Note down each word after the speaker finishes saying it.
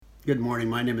Good morning.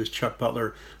 My name is Chuck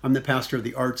Butler. I'm the pastor of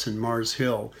the Arts in Mars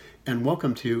Hill, and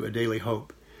welcome to A Daily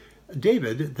Hope.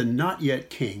 David, the not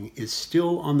yet king, is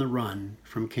still on the run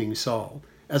from King Saul,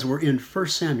 as we're in 1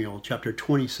 Samuel chapter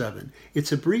 27.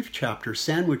 It's a brief chapter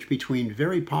sandwiched between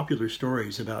very popular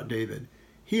stories about David.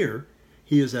 Here,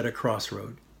 he is at a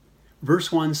crossroad.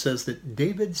 Verse 1 says that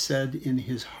David said in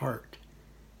his heart.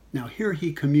 Now here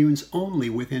he communes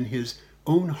only within his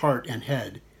own heart and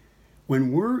head.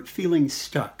 When we're feeling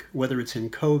stuck, whether it's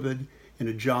in COVID, in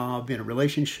a job, in a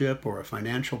relationship, or a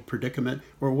financial predicament,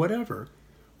 or whatever,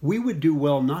 we would do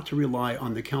well not to rely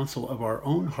on the counsel of our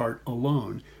own heart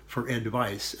alone for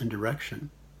advice and direction.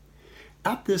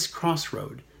 At this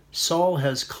crossroad, Saul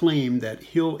has claimed that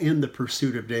he'll end the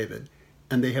pursuit of David,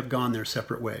 and they have gone their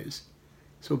separate ways.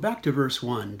 So back to verse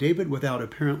 1, David, without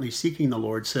apparently seeking the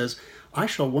Lord, says, I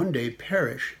shall one day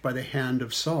perish by the hand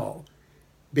of Saul.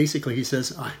 Basically, he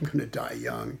says, I'm going to die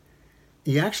young.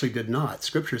 He actually did not.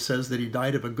 Scripture says that he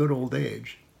died of a good old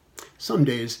age. Some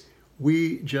days,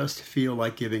 we just feel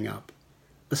like giving up,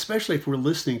 especially if we're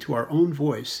listening to our own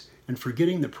voice and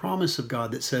forgetting the promise of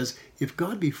God that says, if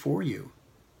God be for you,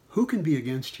 who can be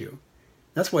against you?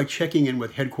 That's why checking in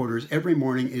with headquarters every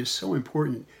morning is so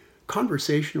important.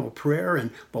 Conversational prayer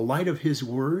and the light of His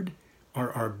Word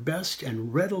are our best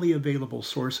and readily available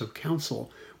source of counsel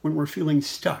when we're feeling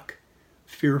stuck,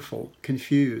 fearful,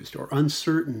 confused, or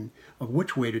uncertain of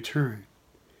which way to turn.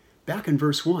 Back in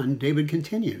verse 1, David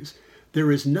continues,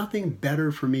 there is nothing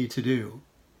better for me to do.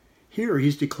 Here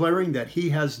he's declaring that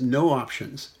he has no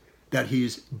options, that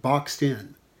he's boxed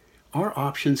in. Our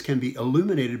options can be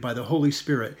illuminated by the Holy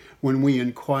Spirit when we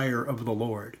inquire of the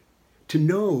Lord. To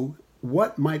know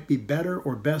what might be better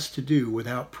or best to do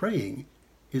without praying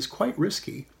is quite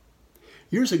risky.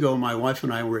 Years ago, my wife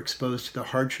and I were exposed to the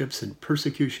hardships and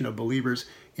persecution of believers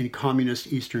in communist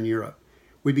Eastern Europe.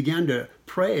 We began to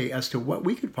pray as to what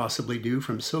we could possibly do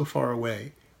from so far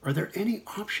away. Are there any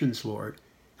options, Lord?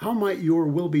 How might your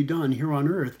will be done here on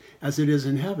earth as it is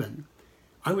in heaven?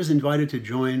 I was invited to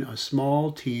join a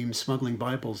small team smuggling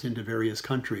Bibles into various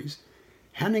countries.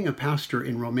 Handing a pastor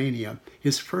in Romania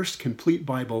his first complete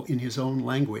Bible in his own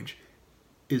language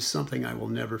is something I will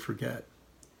never forget.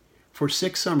 For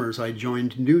 6 summers, I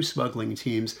joined new smuggling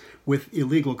teams with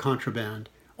illegal contraband.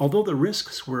 Although the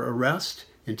risks were arrest,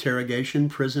 interrogation,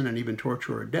 prison, and even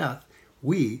torture or death,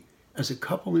 we, as a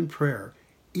couple in prayer,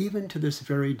 even to this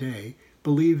very day,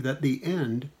 believe that the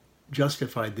end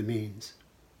justified the means.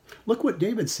 Look what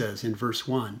David says in verse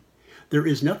 1. There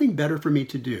is nothing better for me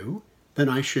to do than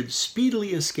I should speedily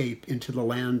escape into the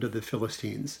land of the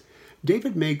Philistines.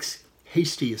 David makes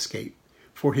hasty escape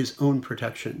for his own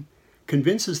protection,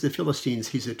 convinces the Philistines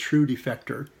he's a true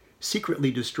defector,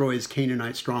 secretly destroys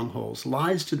Canaanite strongholds,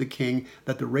 lies to the king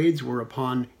that the raids were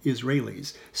upon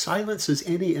Israelis, silences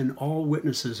any and all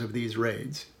witnesses of these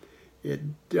raids.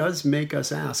 It does make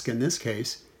us ask, in this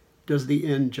case, does the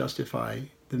end justify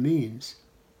the means?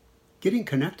 Getting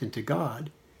connected to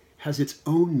God has its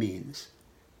own means.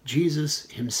 Jesus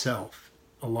himself,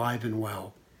 alive and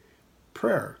well.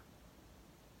 Prayer,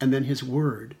 and then his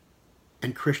word,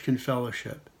 and Christian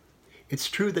fellowship. It's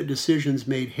true that decisions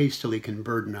made hastily can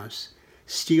burden us,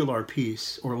 steal our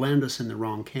peace, or land us in the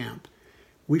wrong camp.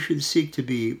 We should seek to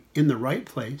be in the right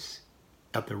place,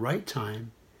 at the right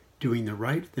time, doing the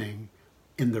right thing,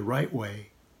 in the right way,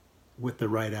 with the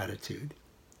right attitude.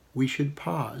 We should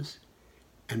pause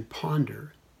and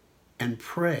ponder and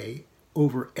pray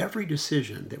over every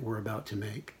decision that we're about to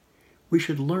make. We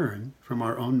should learn from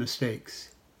our own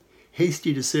mistakes.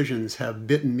 Hasty decisions have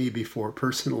bitten me before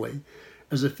personally.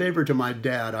 As a favor to my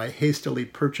dad, I hastily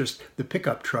purchased the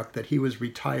pickup truck that he was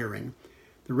retiring.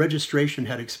 The registration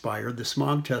had expired, the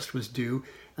smog test was due,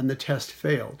 and the test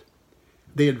failed.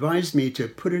 They advised me to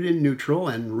put it in neutral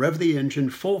and rev the engine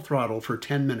full throttle for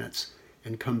 10 minutes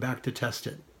and come back to test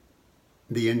it.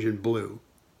 The engine blew,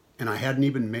 and I hadn't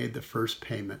even made the first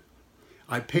payment.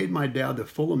 I paid my dad the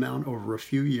full amount over a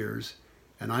few years,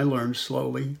 and I learned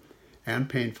slowly and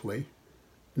painfully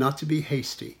not to be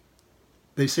hasty.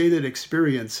 They say that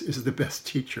experience is the best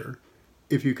teacher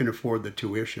if you can afford the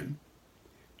tuition.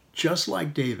 Just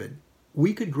like David,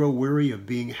 we could grow weary of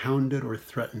being hounded or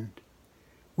threatened.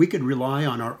 We could rely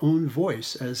on our own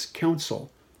voice as counsel,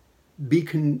 be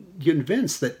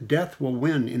convinced that death will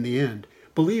win in the end,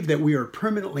 believe that we are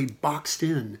permanently boxed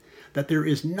in, that there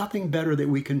is nothing better that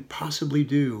we can possibly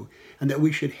do, and that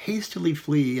we should hastily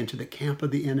flee into the camp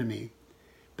of the enemy.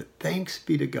 But thanks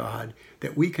be to God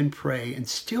that we can pray and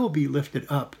still be lifted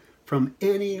up from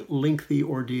any lengthy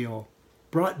ordeal,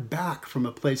 brought back from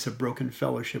a place of broken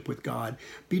fellowship with God,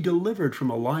 be delivered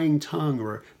from a lying tongue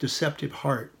or a deceptive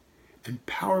heart, and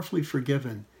powerfully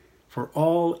forgiven for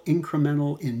all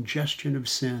incremental ingestion of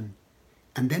sin,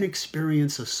 and then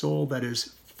experience a soul that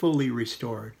is fully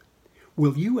restored.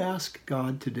 Will you ask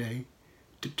God today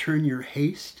to turn your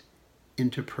haste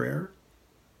into prayer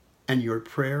and your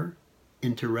prayer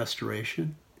into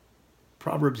restoration?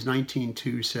 Proverbs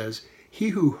 19:2 says, "He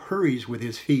who hurries with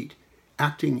his feet,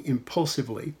 acting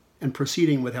impulsively and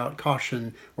proceeding without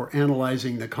caution or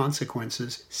analyzing the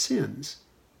consequences, sins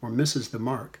or misses the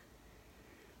mark."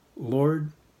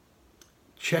 Lord,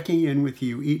 checking in with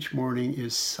you each morning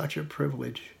is such a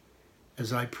privilege.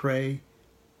 As I pray,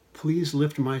 please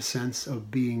lift my sense of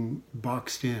being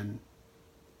boxed in.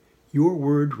 Your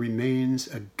word remains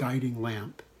a guiding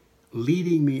lamp,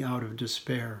 leading me out of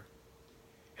despair.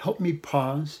 Help me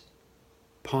pause,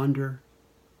 ponder,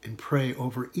 and pray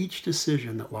over each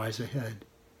decision that lies ahead.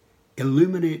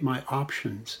 Illuminate my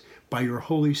options by your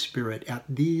Holy Spirit at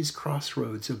these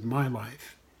crossroads of my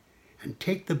life, and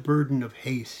take the burden of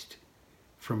haste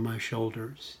from my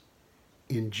shoulders.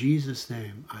 In Jesus'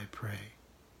 name I pray.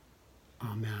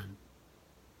 Amen.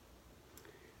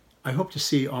 I hope to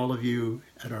see all of you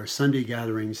at our Sunday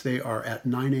gatherings. They are at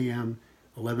 9 a.m.,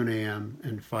 11 a.m.,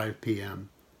 and 5 p.m.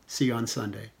 See you on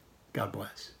Sunday. God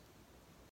bless.